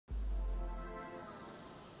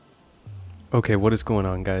Okay, what is going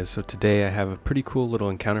on, guys? So today I have a pretty cool little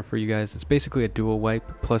encounter for you guys. It's basically a dual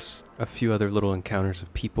wipe plus a few other little encounters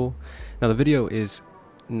of people. Now the video is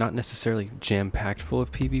not necessarily jam-packed full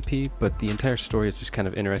of PvP, but the entire story is just kind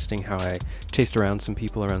of interesting how I chased around some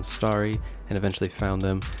people around Starry and eventually found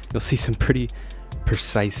them. You'll see some pretty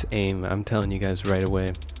precise aim, I'm telling you guys right away.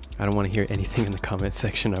 I don't want to hear anything in the comment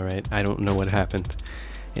section, alright? I don't know what happened.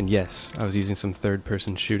 And yes, I was using some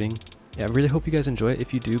third-person shooting. Yeah, I really hope you guys enjoy it.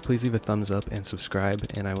 If you do, please leave a thumbs up and subscribe,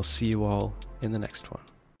 and I will see you all in the next one.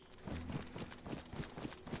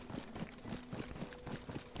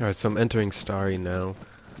 Alright, so I'm entering Starry now.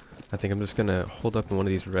 I think I'm just gonna hold up in one of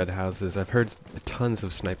these red houses. I've heard tons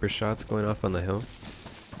of sniper shots going off on the hill.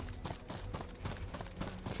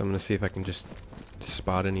 So I'm gonna see if I can just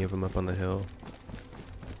spot any of them up on the hill.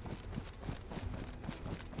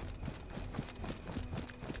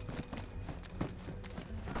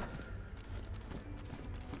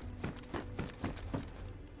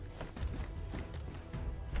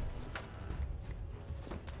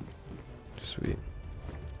 Sweet.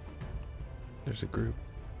 There's a group.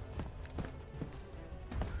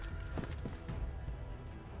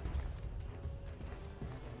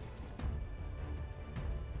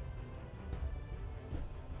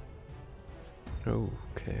 Oh,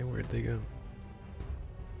 okay, where'd they go?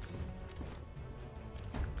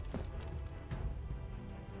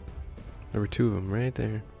 There were two of them right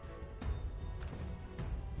there.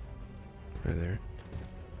 Right there.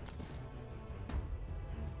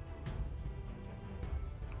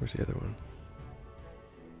 Where's the other one?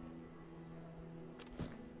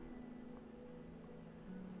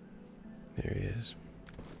 There he is.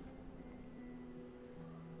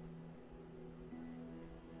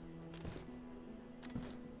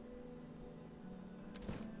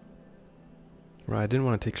 Right, I didn't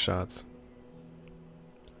want to take shots.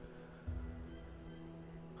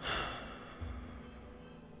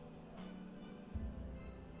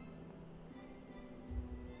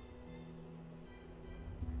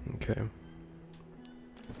 Okay.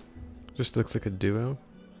 Just looks like a duo.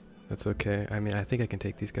 That's okay. I mean, I think I can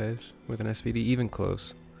take these guys with an SVD, even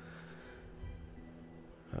close.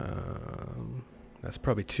 That's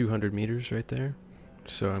probably 200 meters right there.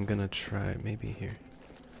 So I'm gonna try maybe here.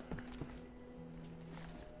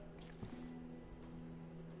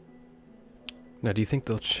 Now, do you think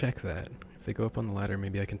they'll check that? If they go up on the ladder,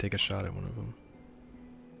 maybe I can take a shot at one of them.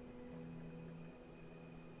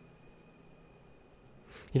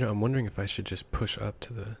 You know, I'm wondering if I should just push up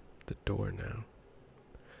to the door now.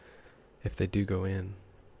 If they do go in.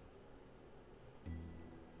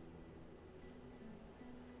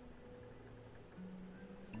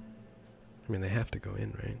 I mean, they have to go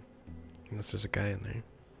in, right? Unless there's a guy in there.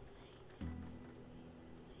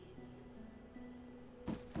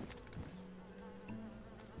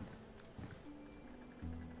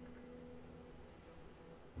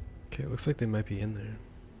 Okay, it looks like they might be in there.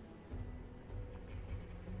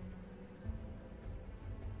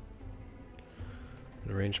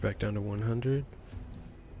 Range back down to 100.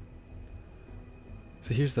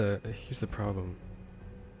 So here's the problem.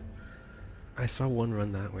 I saw one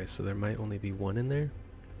run that way, so there might only be one in there,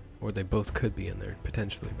 or they both could be in there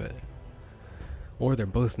potentially, but or they're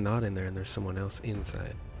both not in there and there's someone else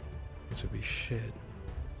inside, which would be shit.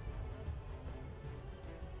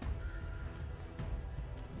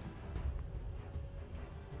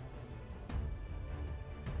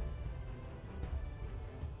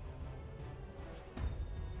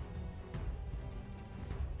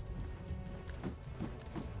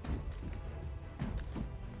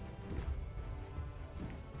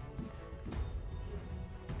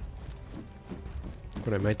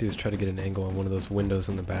 What I might do is try to get an angle on one of those windows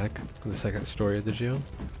in the back of the second story of the geo.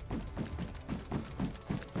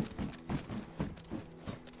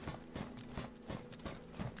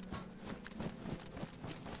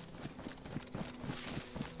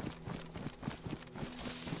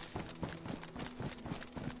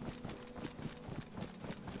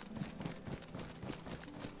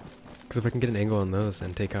 Because if I can get an angle on those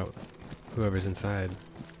and take out whoever's inside,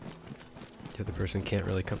 the other person can't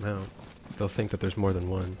really come out. They'll think that there's more than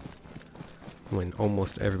one, when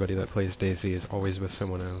almost everybody that plays DayZ is always with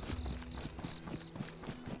someone else.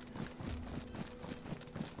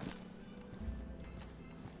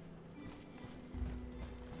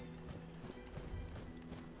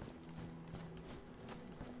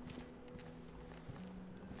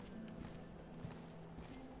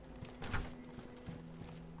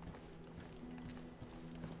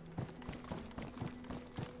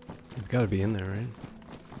 You've got to be in there, right?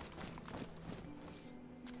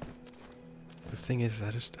 The thing is,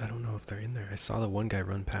 I don't know if they're in there. I saw the one guy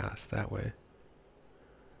run past that way.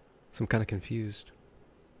 So I'm kind of confused.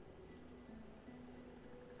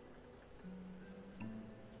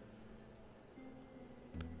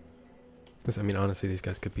 Because, I mean, honestly, these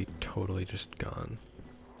guys could be totally just gone.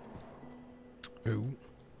 Ooh.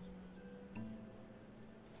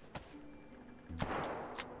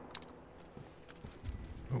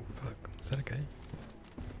 Oh, fuck. Is that a guy?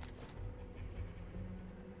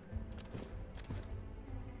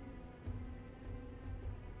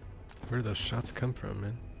 Where do those shots come from,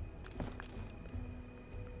 man?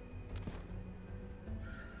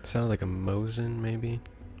 Sounded like a Mosin, maybe?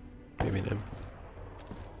 Maybe an M.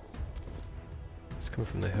 It's coming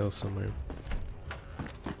from the hill somewhere.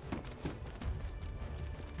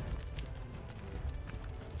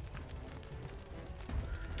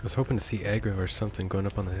 I was hoping to see aggro or something going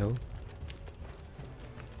up on the hill.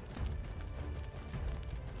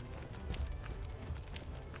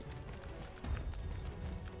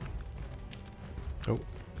 Oh.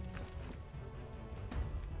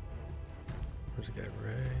 There's a guy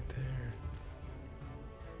right there.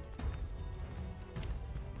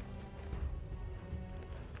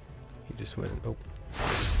 He just went, oh.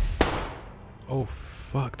 Oh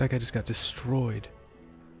fuck, that guy just got destroyed.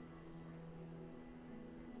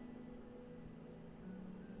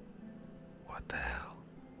 What the hell?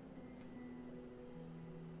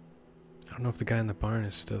 I don't know if the guy in the barn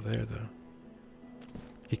is still there though.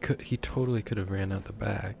 He totally could have ran out the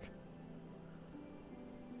back.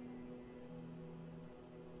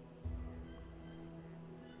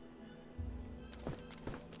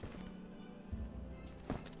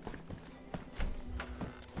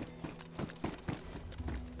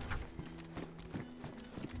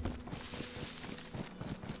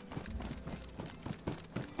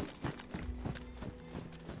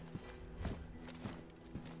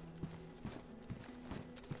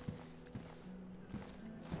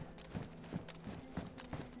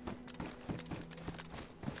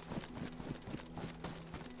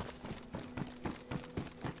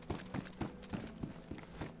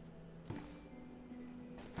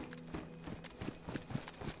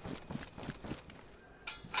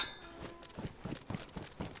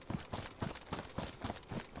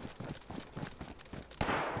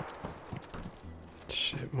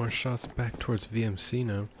 Shit, more shots back towards VMC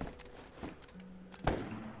now.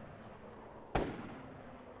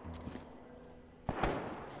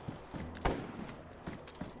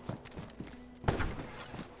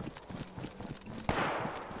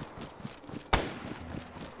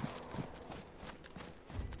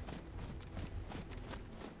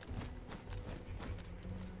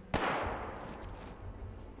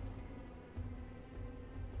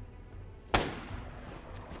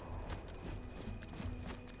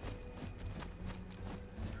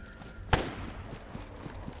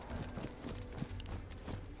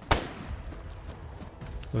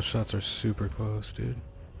 Those shots are super close, dude.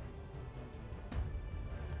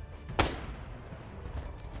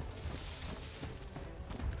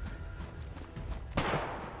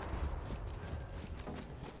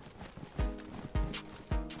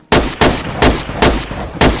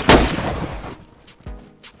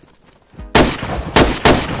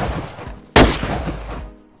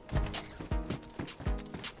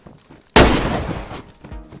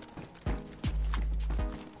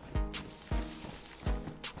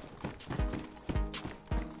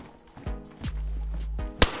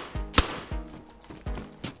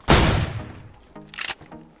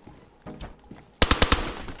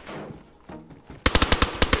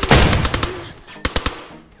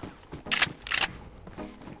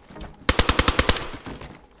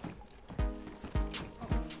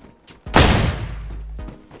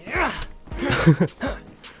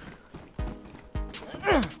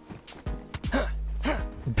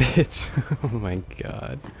 Bitch. Oh my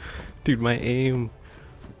god. Dude, my aim.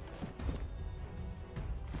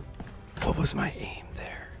 What was my aim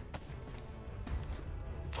there?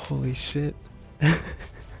 Holy shit.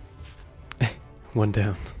 One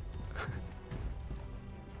down.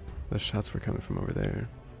 Those shots were coming from over there.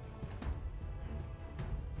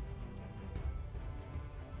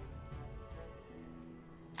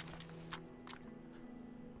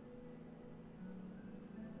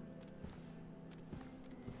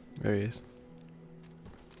 There he is.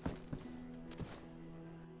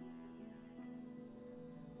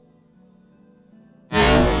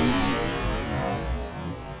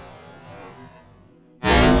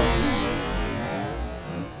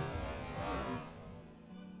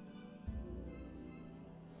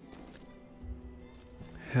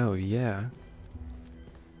 Hell yeah.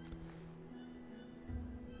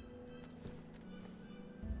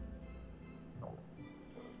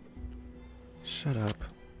 Shut up.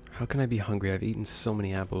 How can I be hungry? I've eaten so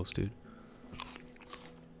many apples, dude.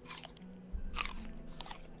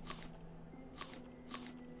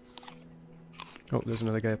 Oh, there's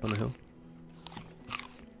another guy up on the hill.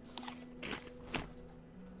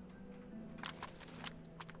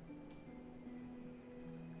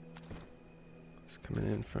 It's coming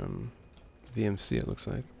in from VMC, it looks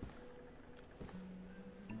like.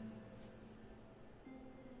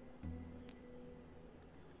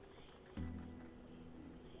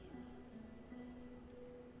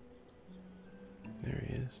 There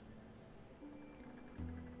he is.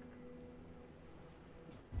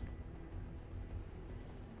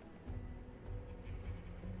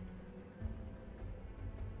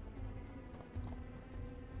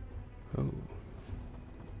 Oh.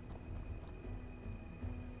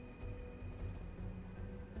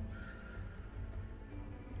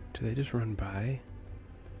 Do they just run by?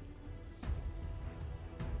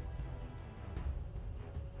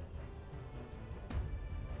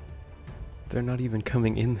 They're not even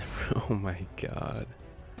coming in there. Oh my god.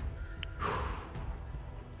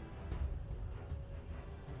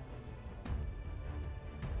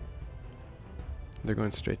 They're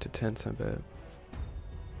going straight to tents, I bet.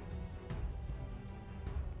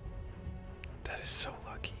 That is so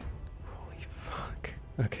lucky. Holy fuck.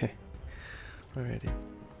 Okay. Alrighty.